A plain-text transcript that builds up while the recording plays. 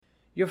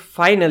You're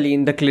finally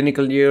in the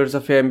clinical years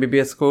of your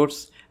MBBS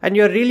course and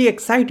you're really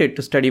excited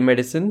to study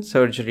medicine,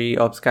 surgery,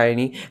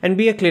 obs-gynae and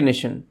be a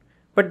clinician.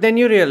 But then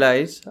you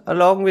realize,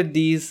 along with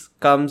these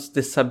comes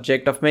this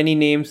subject of many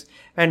names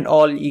and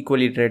all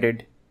equally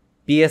dreaded.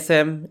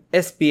 PSM,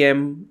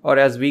 SPM or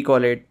as we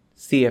call it,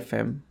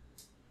 CFM.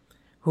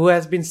 Who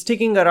has been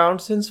sticking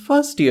around since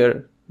first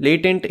year,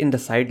 latent in the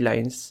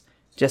sidelines,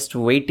 just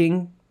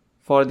waiting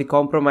for the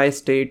compromised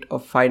state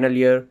of final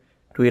year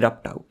to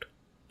erupt out,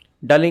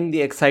 dulling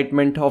the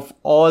excitement of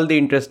all the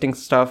interesting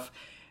stuff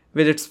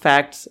with its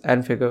facts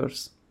and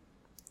figures.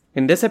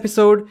 In this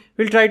episode,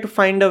 we'll try to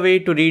find a way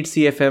to read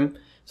CFM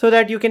so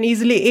that you can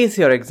easily ace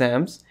your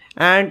exams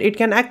and it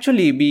can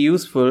actually be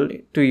useful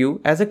to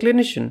you as a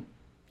clinician.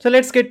 So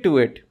let's get to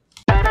it.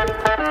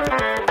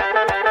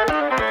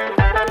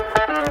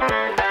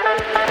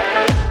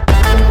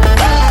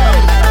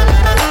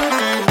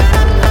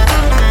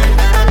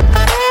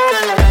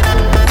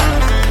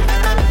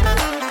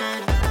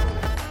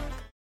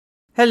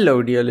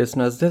 Hello dear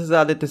listeners, this is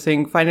Aditya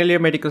Singh, final year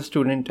medical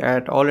student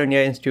at All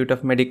India Institute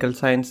of Medical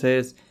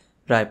Sciences,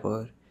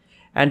 Raipur.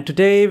 And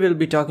today we'll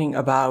be talking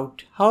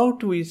about how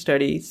do we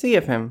study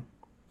CFM.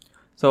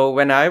 So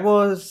when I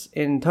was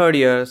in third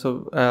year,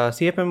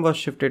 CFM was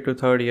shifted to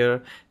third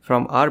year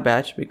from our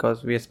batch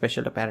because we are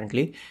special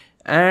apparently.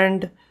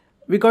 And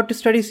we got to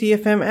study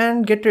CFM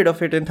and get rid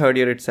of it in third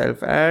year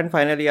itself. And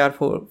finally our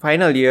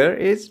final year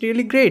is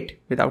really great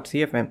without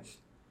CFM.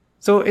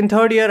 So in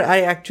third year,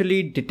 I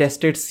actually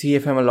detested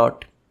CFM a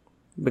lot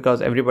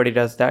because everybody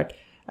does that.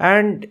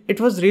 And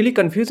it was really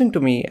confusing to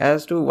me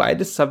as to why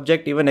this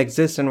subject even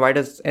exists and why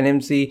does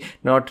NMC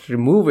not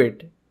remove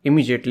it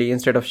immediately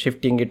instead of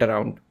shifting it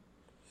around.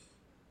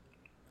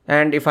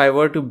 And if I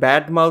were to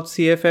badmouth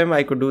CFM,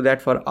 I could do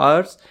that for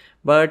hours.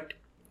 But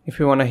if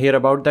you want to hear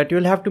about that,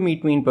 you'll have to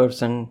meet me in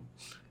person.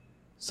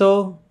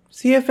 So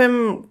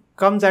CFM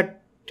comes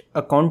at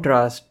a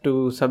contrast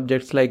to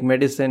subjects like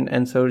medicine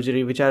and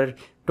surgery, which are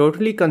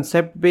totally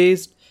concept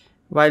based,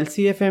 while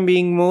CFM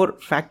being more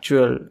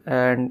factual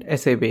and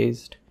essay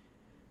based.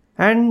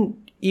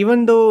 And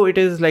even though it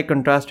is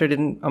contrasted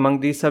among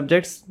these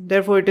subjects,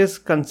 therefore it is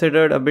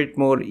considered a bit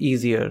more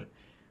easier.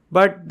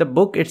 But the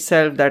book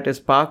itself, that is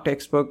PARC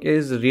textbook,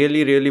 is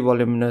really, really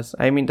voluminous.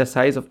 I mean, the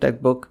size of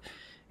that book,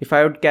 if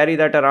I would carry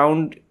that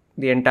around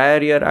the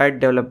entire year, I'd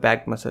develop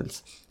back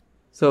muscles.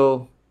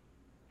 So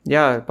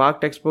yeah,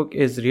 PARC textbook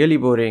is really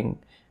boring.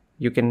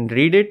 You can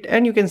read it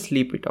and you can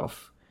sleep it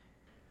off.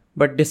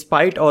 But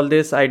despite all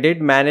this, I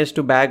did manage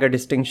to bag a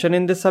distinction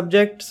in this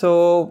subject,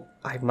 so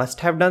I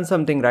must have done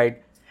something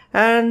right.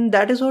 And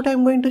that is what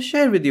I'm going to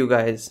share with you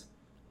guys.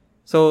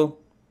 So,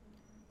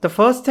 the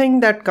first thing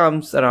that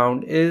comes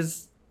around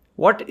is,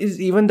 what is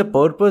even the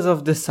purpose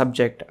of this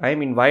subject? I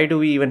mean, why do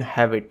we even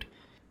have it?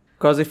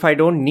 Because if I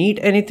don't need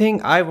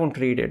anything, I won't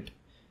read it.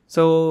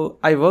 So,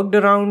 I worked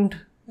around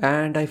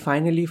and I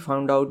finally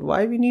found out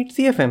why we need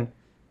CFM.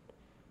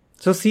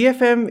 So,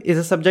 CFM is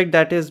a subject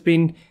that has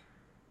been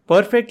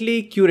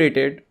perfectly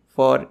curated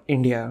for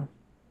India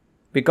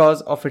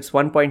because of its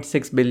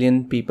 1.6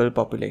 billion people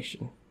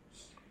population.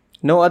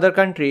 No other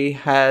country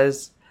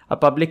has a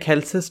public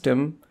health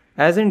system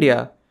as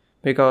India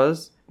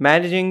because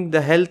managing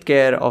the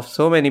healthcare of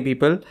so many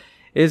people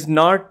is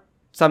not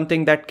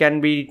something that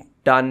can be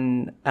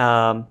done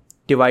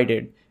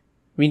divided.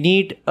 We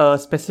need a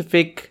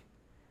specific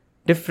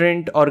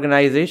different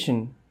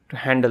organization to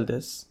handle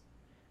this.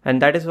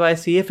 And that is why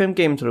CFM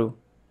came through.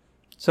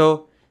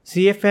 So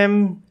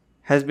CFM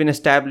has been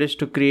established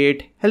to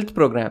create health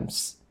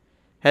programs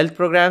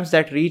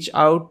that reach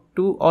out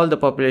to all the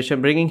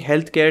population, bringing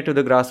healthcare to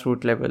the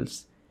grassroots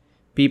levels.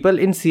 People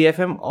in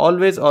CFM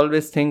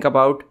always think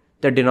about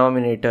the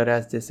denominator,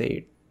 as they say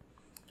it.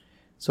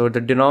 So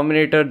the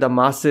denominator, the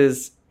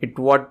masses,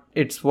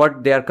 it's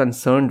what they are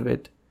concerned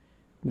with.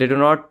 They do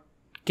not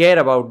care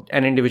about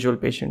an individual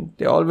patient.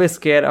 They always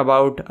care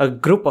about a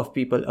group of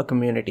people, a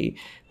community.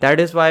 That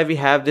is why we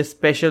have this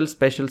special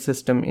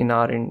system in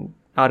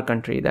our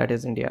country, that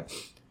is India.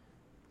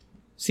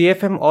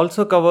 CFM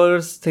also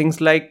covers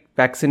things like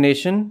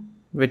vaccination,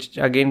 which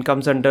again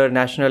comes under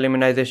National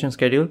Immunization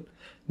Schedule.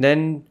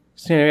 Then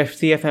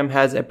CFM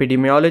has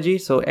epidemiology,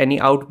 so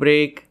any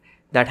outbreak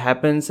that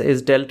happens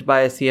is dealt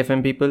by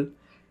CFM people.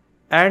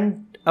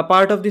 And a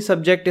part of the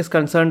subject is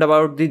concerned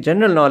about the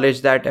general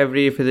knowledge that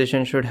every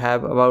physician should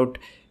have about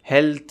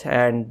health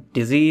and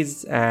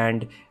disease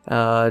and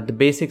the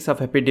basics of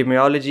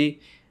epidemiology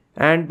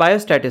and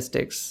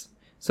biostatistics.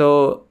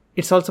 So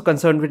it's also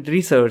concerned with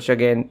research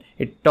again.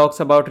 It talks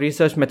about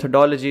research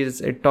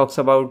methodologies. It talks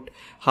about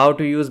how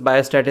to use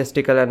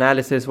biostatistical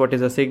analysis, what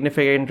is a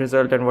significant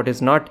result and what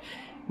is not.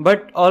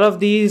 But all of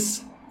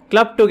these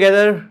clubbed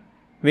together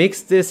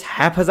makes this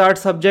haphazard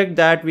subject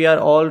that we are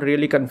all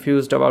really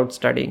confused about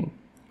studying.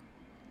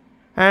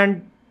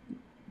 And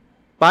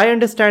by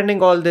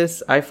understanding all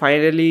this, I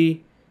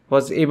finally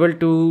was able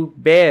to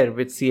bear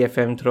with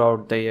CFM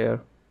throughout the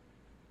year.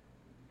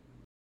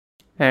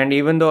 And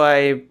even though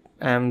I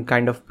am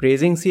kind of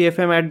praising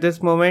CFM at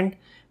this moment,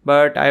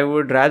 but I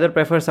would rather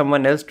prefer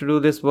someone else to do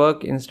this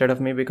work instead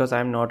of me because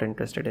I'm not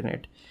interested in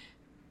it.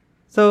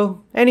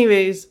 So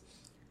anyways,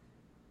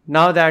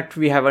 now that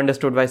we have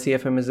understood why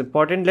CFM is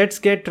important, let's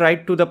get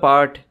right to the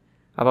part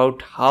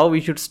about how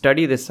we should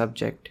study this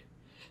subject.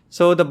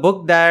 So the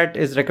book that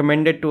is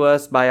recommended to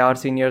us by our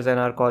seniors in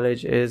our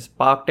college is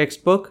Park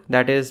textbook,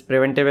 that is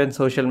Preventive and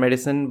Social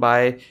Medicine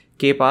by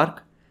K.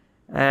 Park.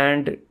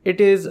 And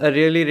it is a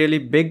really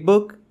big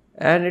book,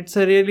 and it's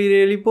a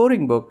really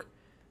boring book.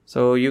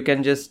 So you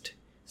can just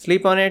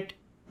sleep on it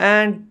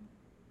and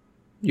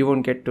you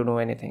won't get to know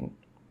anything.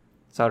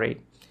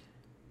 Sorry.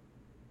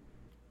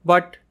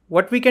 But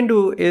what we can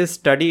do is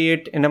study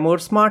it in a more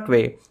smart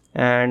way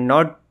and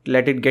not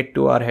let it get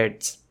to our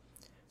heads.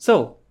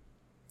 So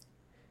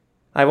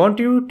I want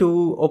you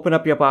to open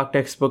up your Park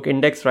textbook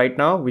index right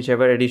now,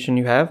 whichever edition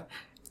you have,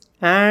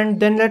 and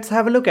then let's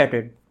have a look at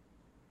it.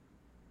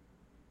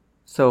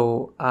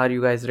 So are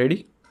you guys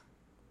ready?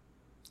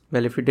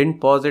 Well, if you didn't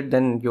pause it,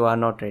 then you are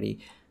not ready.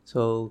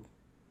 So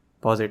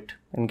pause it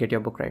and get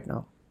your book right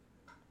now.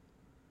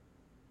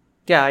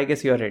 Yeah, I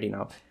guess you are ready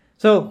now.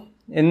 So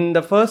in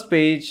the first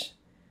page,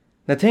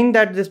 the thing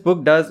that this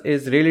book does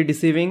is really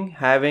deceiving,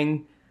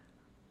 having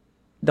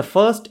the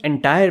first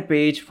entire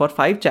page for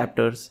 5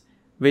 chapters,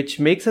 which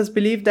makes us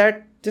believe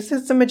that this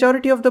is the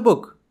majority of the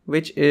book,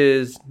 which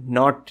is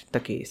not the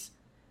case.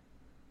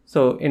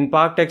 So in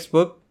Park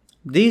textbook,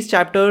 these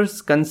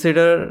chapters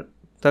consider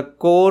the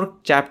core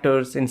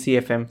chapters in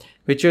CFM,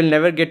 which you'll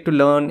never get to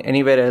learn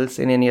anywhere else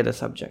in any other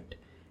subject.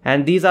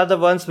 And these are the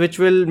ones which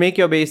will make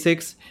your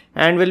basics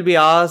and will be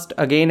asked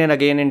again and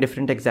again in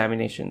different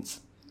examinations.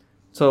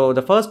 So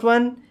the first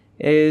one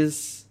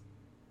is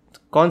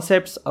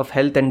concepts of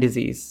health and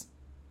disease.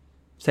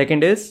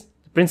 Second is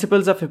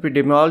principles of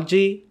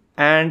epidemiology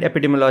and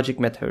epidemiologic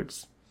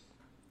methods.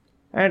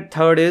 And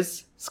third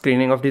is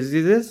screening of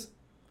diseases.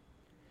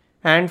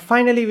 And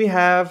finally, we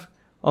have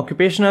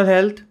occupational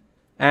health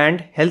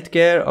and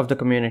healthcare of the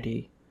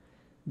community.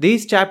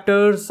 These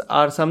chapters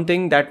are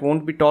something that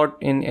won't be taught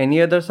in any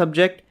other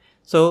subject.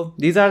 So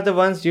these are the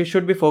ones you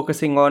should be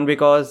focusing on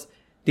because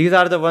these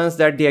are the ones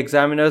that the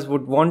examiners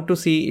would want to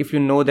see if you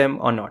know them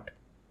or not.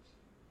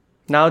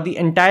 Now, the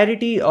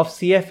entirety of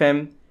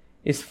CFM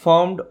is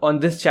formed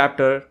on this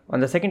chapter on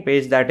the second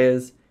page, that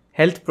is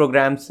health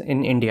programs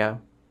in India.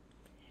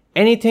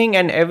 Anything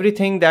and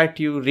everything that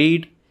you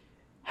read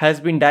has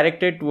been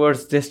directed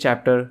towards this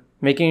chapter,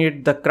 making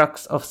it the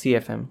crux of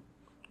CFM.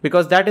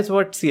 Because that is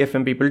what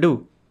CFM people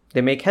do.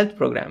 They make health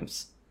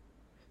programs.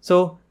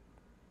 So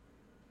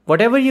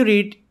whatever you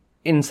read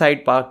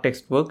inside Park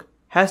textbook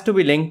has to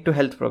be linked to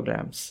health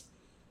programs.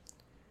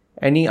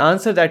 Any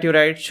answer that you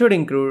write should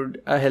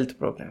include a health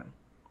program.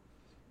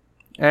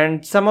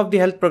 And some of the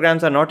health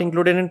programs are not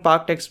included in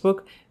Park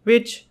textbook,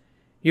 which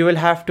you will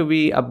have to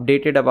be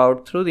updated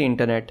about through the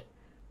internet.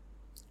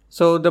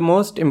 So the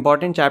most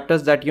important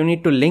chapters that you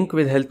need to link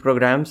with health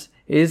programs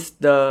is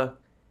the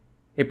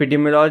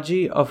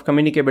epidemiology of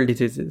communicable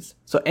diseases.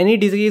 So any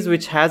disease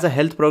which has a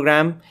health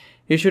program,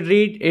 you should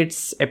read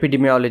its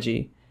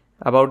epidemiology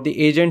about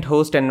the agent,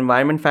 host and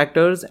environment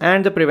factors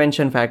and the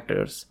prevention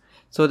factors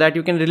so that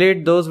you can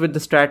relate those with the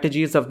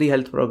strategies of the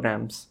health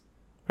programs.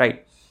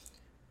 Right.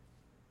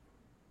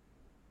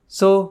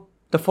 So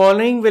the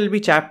following will be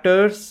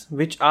chapters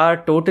which are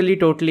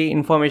totally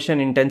information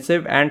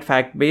intensive and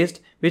fact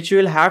based, which you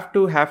will have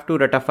to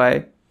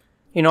ratify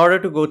in order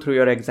to go through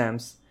your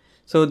exams.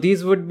 So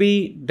these would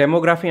be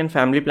demography and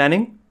family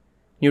planning,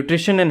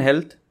 nutrition and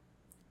health,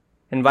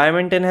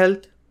 environment and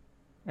health,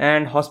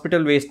 and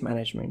hospital waste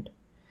management.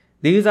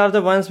 These are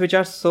the ones which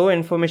are so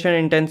information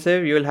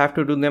intensive, you will have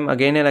to do them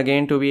again and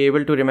again to be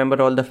able to remember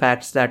all the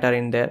facts that are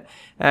in there.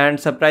 And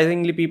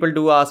surprisingly, people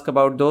do ask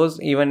about those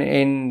even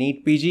in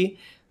NEET PG.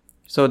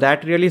 So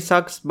that really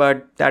sucks,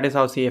 but that is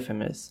how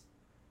CFM is.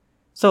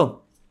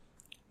 So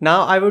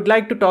now I would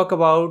like to talk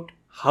about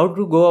how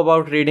to go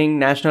about reading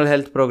national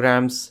health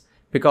programs,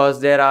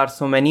 because there are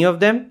so many of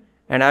them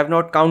and I have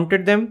not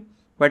counted them,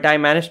 but I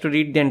managed to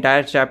read the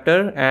entire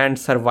chapter and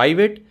survive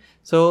it.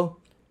 So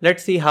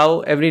let's see how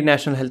every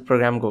national health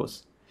program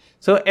goes.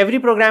 So every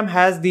program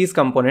has these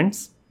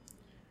components.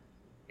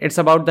 It's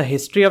about the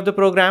history of the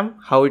program,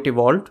 how it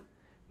evolved,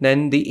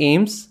 then the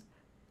aims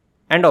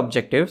and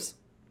objectives,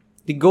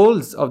 the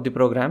goals of the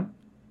program,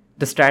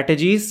 the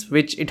strategies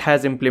which it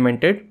has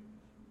implemented,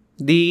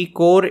 the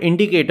core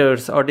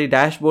indicators or the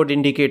dashboard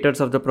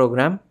indicators of the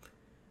program,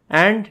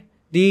 and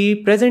the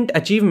present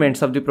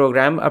achievements of the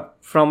program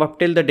up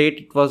till the date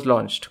it was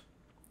launched,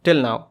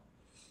 till now.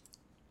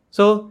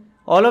 So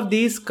all of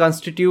these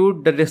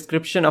constitute the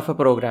description of a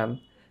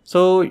program.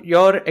 So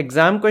your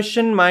exam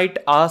question might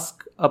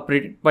ask a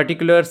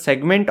particular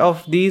segment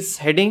of these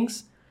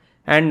headings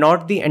and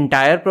not the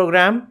entire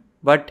program.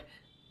 But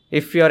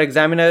if your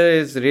examiner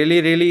is really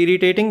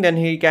irritating, then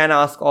he can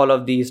ask all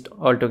of these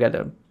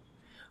altogether.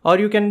 Or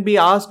you can be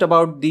asked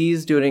about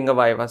these during a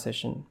Viva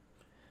session.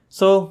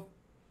 So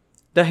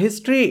the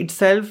history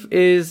itself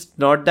is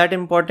not that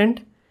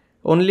important.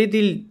 Only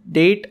the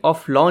date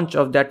of launch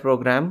of that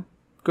program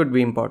could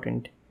be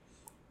important.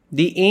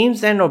 The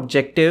aims and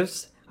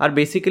objectives are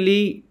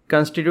basically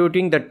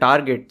constituting the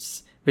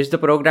targets which the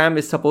program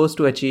is supposed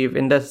to achieve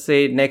in the,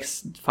 say,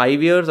 next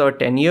 5 years or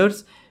 10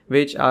 years,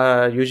 which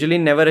are usually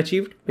never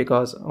achieved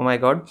because, oh my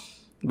god,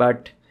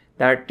 but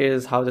that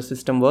is how the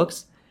system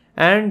works.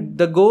 And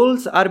the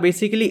goals are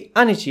basically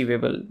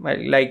unachievable,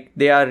 like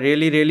they are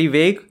really, really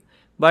vague,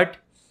 but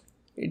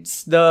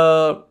it's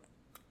the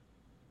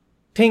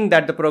thing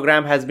that the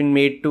program has been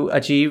made to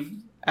achieve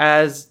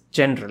as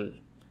general.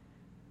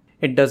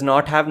 It does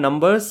not have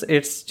numbers,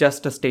 it's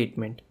just a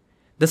statement.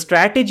 The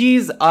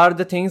strategies are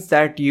the things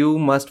that you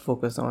must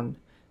focus on.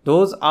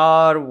 Those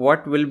are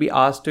what will be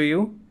asked to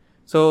you.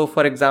 So,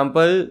 for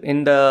example,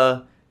 in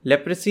the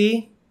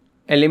leprosy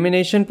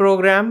elimination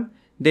program,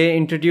 they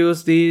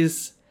introduced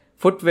these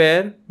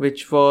footwear,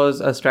 which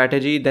was a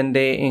strategy. Then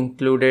they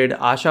included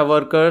ASHA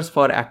workers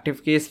for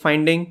active case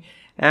finding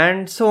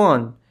and so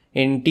on.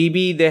 In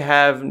TB, they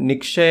have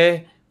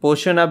Nikshay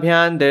Poshan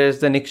Abhiyan, there's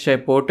the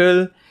Nikshay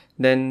portal.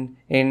 Then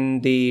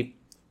in the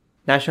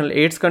National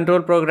AIDS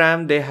Control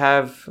Program, they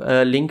have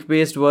a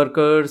link-based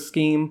worker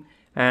scheme,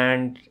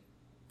 and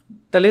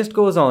the list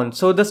goes on.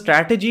 So the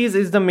strategies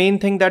is the main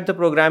thing that the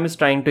program is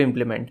trying to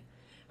implement.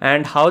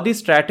 And how these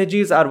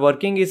strategies are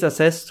working is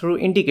assessed through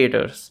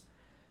indicators.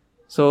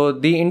 So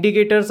the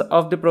indicators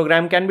of the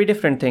program can be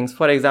different things.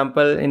 For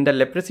example, in the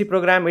leprosy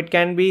program, it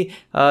can be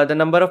the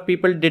number of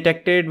people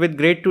detected with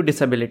grade 2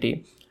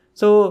 disability.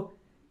 So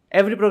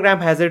every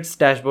program has its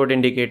dashboard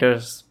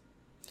indicators.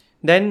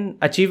 Then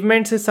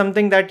achievements is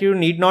something that you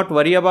need not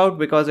worry about,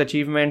 because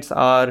achievements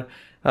are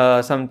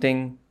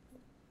something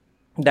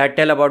that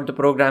tell about the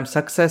program's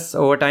success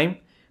over time,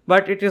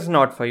 but it is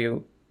not for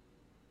you.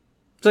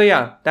 So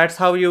yeah, that's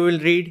how you will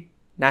read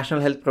national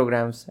health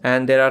programs,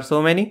 and there are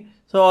so many,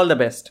 so all the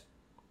best.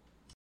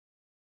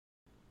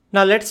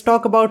 Now let's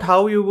talk about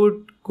how you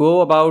would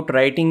go about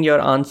writing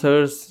your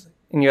answers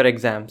in your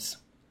exams.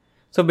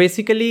 So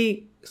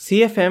basically,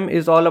 CFM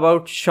is all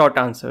about short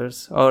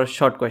answers or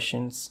short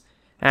questions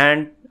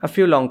and a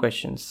few long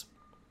questions.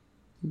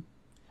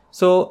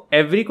 So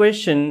every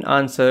question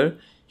answer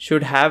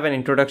should have an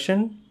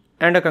introduction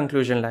and a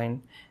conclusion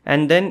line,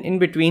 and then in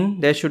between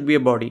there should be a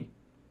body.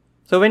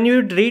 So when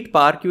you read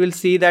PARC, you will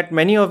see that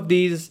many of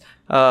these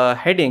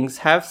headings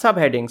have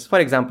subheadings. For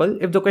example,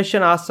 if the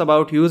question asks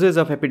about uses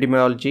of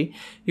epidemiology,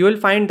 you will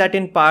find that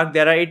in PARC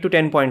there are 8 to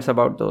 10 points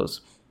about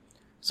those.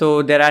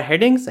 So there are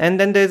headings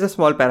and then there is a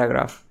small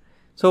paragraph.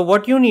 So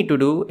what you need to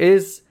do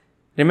is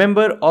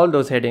remember all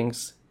those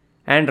headings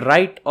and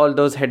write all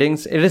those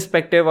headings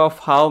irrespective of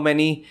how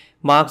many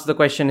marks the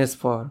question is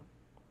for.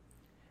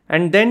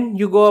 And then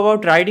you go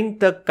about writing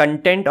the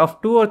content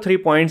of 2 or 3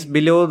 points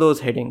below those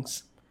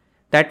headings.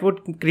 That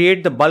would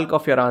create the bulk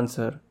of your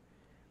answer.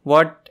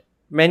 What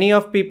many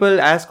of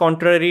people, as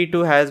contrary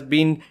to has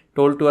been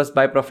told to us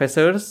by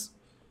professors,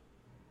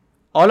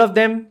 all of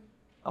them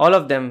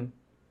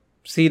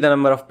see the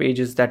number of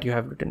pages that you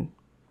have written.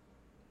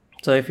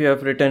 So if you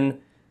have written,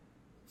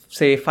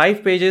 say,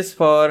 5 pages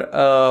for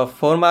a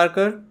 4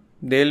 marker,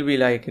 they'll be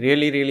like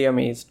really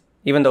amazed,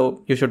 even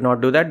though you should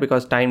not do that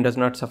because time does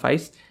not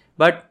suffice.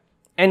 But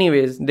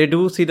anyways, they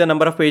do see the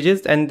number of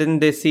pages, and then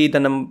they see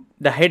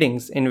the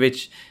headings in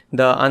which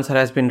the answer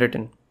has been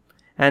written.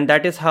 And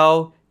that is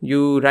how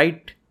you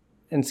write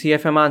in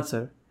CFM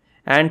answer.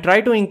 And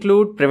try to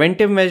include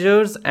preventive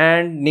measures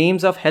and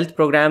names of health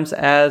programs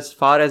as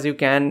far as you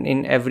can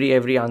in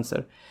every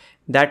answer.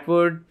 That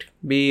would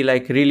be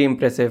like really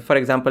impressive. For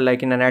example,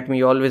 like in anatomy,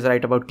 you always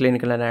write about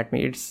clinical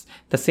anatomy. It's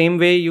the same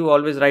way you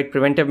always write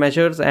preventive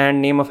measures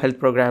and name of health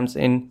programs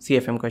in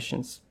CFM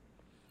questions.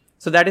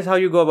 So that is how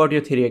you go about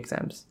your theory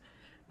exams.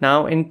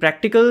 Now in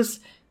practicals,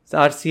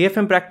 our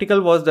CFM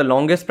practical was the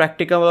longest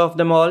practical of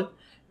them all,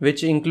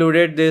 which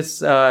included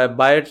this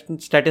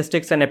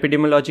biostatistics and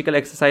epidemiological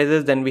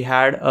exercises. Then we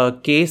had a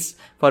case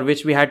for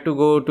which we had to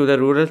go to the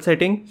rural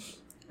setting,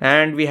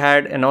 and we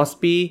had an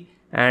OSPE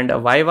and a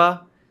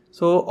Viva.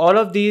 So all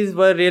of these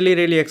were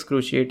really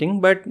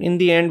excruciating, but in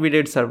the end we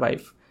did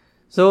survive.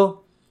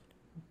 So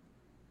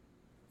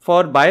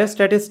for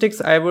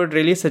biostatistics, I would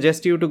really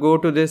suggest you to go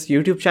to this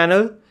YouTube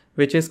channel,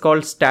 which is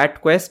called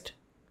StatQuest,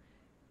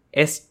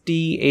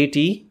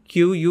 StatQuest,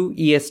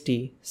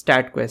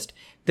 StatQuest.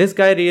 This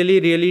guy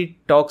really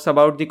talks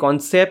about the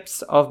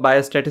concepts of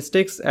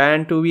biostatistics,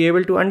 and to be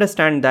able to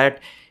understand that,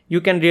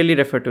 you can really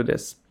refer to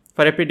this.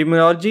 For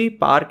epidemiology,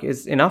 PARC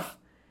is enough.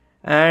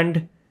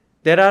 And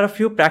there are a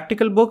few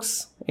practical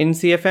books in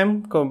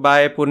CFM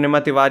by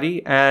Purnima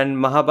Tiwari and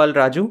Mahabal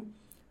Raju.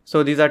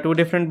 So these are 2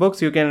 different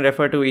books. You can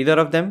refer to either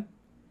of them.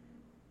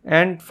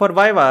 And for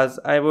Vivas,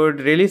 I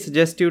would really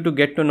suggest you to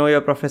get to know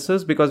your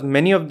professors, because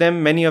many of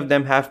them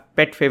have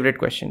pet favorite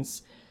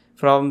questions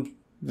from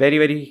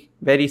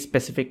very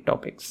specific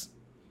topics.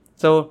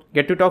 So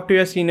get to talk to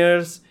your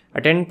seniors,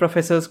 attend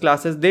professors'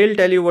 classes. They'll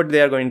tell you what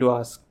they are going to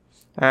ask.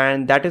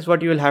 And that is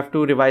what you will have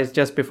to revise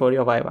just before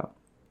your Viva.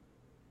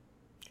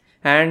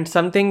 And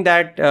something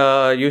that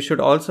you should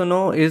also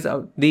know is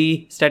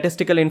the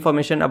statistical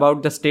information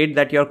about the state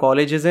that your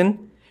college is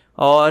in,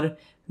 or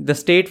the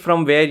state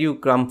from where you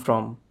come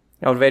from.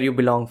 or where you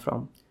belong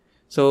from.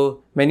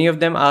 So many of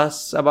them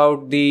ask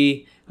about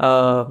the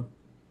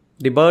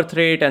birth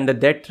rate and the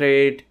death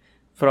rate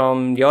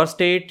from your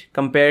state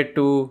compared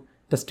to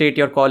the state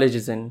your college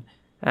is in,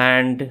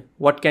 and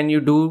what can you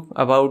do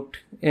about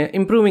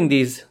improving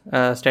these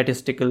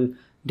statistical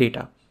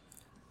data.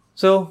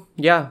 So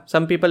yeah,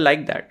 some people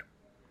like that.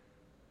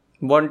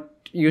 What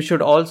you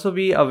should also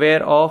be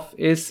aware of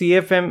is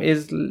CFM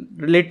is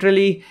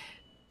literally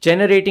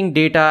generating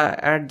data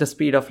at the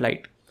speed of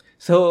light.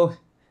 So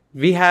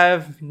we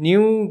have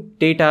new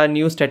data,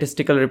 new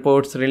statistical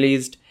reports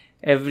released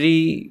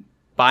every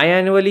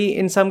biannually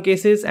in some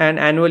cases and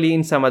annually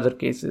in some other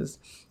cases.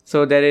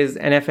 So there is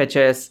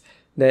NFHS,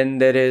 then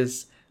there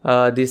is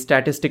the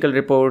statistical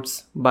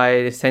reports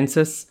by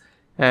census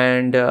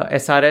and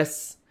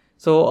SRS.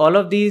 So all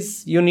of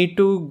these you need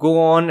to go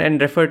on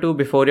and refer to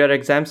before your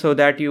exam so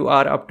that you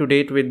are up to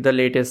date with the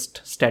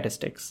latest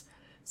statistics.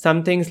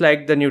 Some things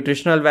like the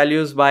nutritional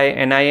values by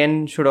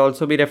NIN should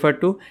also be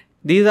referred to.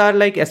 These are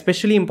like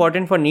especially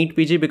important for NEET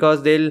PG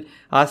because they'll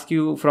ask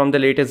you from the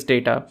latest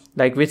data,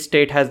 like which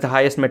state has the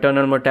highest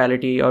maternal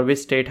mortality or which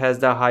state has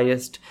the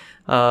highest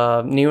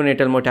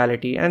neonatal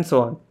mortality and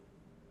so on.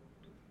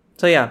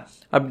 So yeah,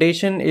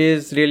 updation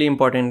is really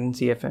important in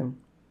CFM.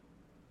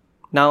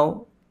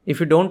 Now, if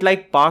you don't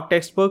like PARC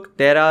textbook,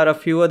 there are a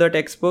few other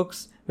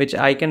textbooks which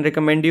I can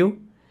recommend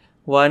you.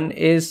 One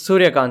is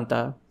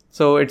Suryakanta.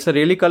 So it's a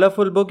really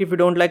colorful book if you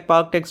don't like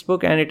PARC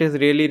textbook, and it is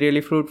really,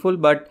 really fruitful.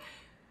 But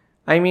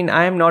I mean,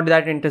 I am not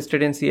that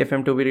interested in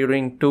CFM to be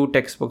reading 2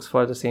 textbooks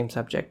for the same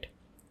subject.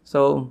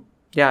 So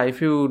yeah,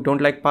 if you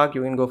don't like PARC,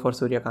 you can go for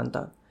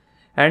Suryakanta.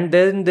 And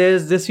then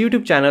there's this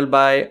YouTube channel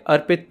by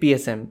Arpit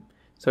PSM.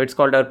 So it's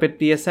called Arpit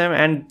PSM,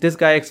 and this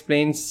guy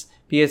explains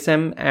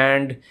PSM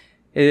and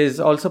is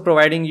also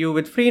providing you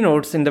with free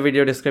notes in the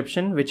video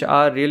description, which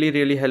are really,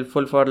 really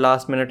helpful for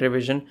last minute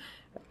revision.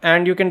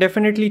 And you can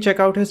definitely check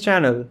out his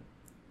channel.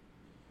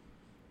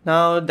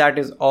 Now that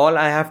is all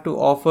I have to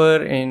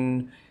offer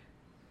in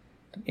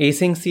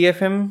acing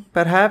CFM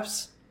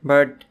perhaps,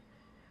 but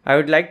I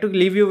would like to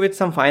leave you with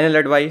some final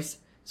advice.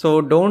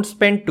 So don't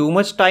spend too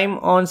much time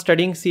on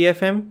studying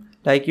CFM.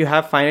 Like, you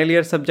have final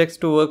year subjects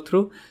to work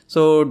through.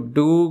 So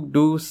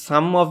do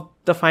some of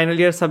the final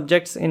year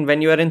subjects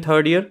when you are in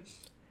third year.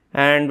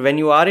 And when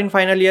you are in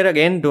final year,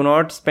 again, do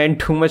not spend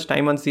too much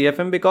time on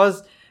CFM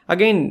because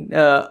again,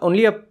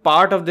 only a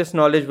part of this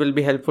knowledge will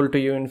be helpful to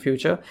you in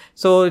future.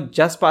 So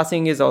just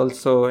passing is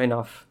also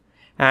enough.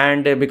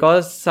 And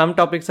because some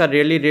topics are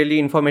really, really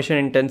information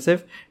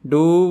intensive,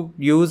 do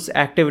use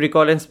active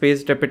recall and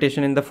spaced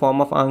repetition in the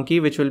form of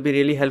Anki, which will be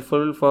really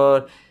helpful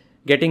for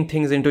getting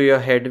things into your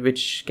head,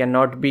 which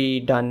cannot be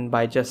done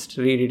by just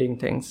rereading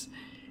things.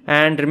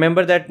 And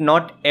remember that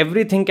not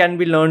everything can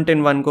be learnt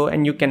in one go,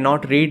 and you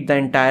cannot read the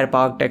entire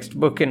PARC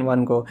textbook in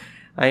one go.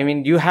 I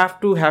mean, you have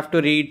to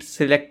read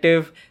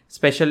selective,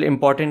 special,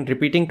 important,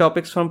 repeating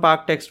topics from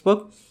PARC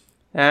textbook,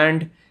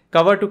 and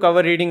cover to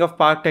cover reading of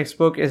PARC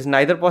textbook is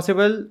neither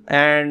possible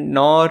and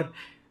nor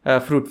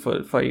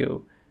fruitful for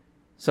you.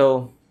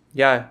 So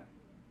yeah,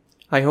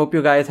 I hope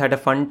you guys had a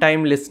fun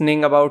time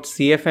listening about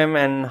CFM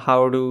and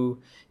how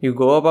do you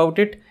go about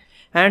it.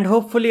 And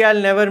hopefully I'll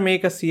never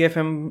make a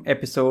CFM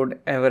episode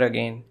ever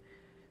again.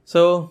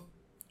 So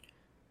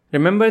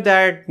remember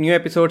that new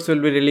episodes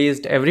will be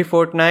released every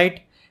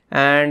fortnight,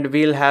 and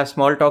we'll have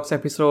small talks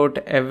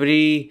episode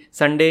every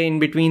Sunday in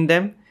between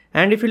them.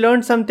 And if you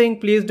learned something,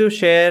 please do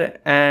share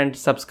and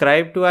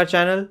subscribe to our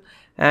channel.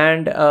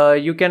 And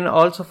you can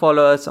also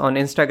follow us on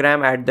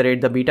Instagram at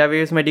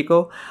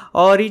 @thebetawavesmedico,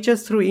 or reach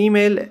us through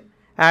email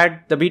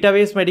at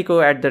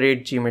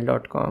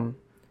thebetawavesmedico@gmail.com.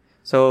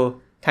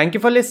 So thank you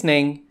for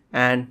listening,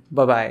 and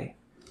bye-bye.